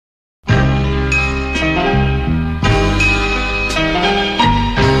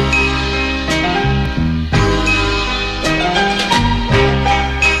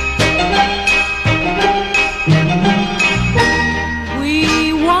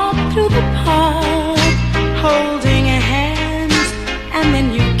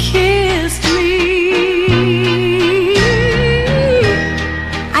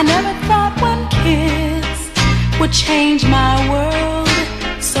changed my world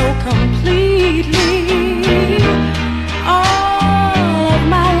so completely. All of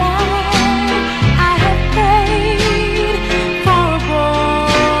my life I have prayed for a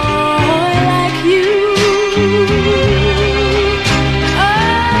boy like you. A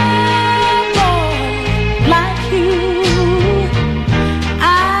boy like you.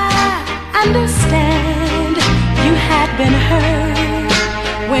 I understand you had been hurt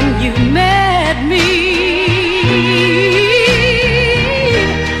when you met me,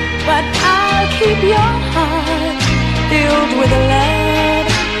 but I'll keep your heart filled with love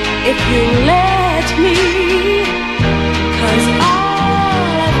if you let me. 'Cause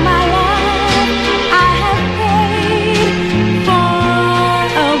all of my life I have prayed for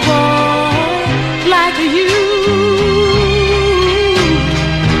a boy like you.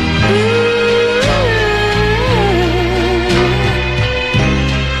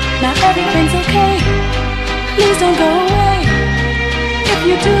 Now everything's okay, please don't go away. If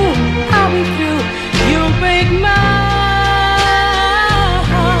you do,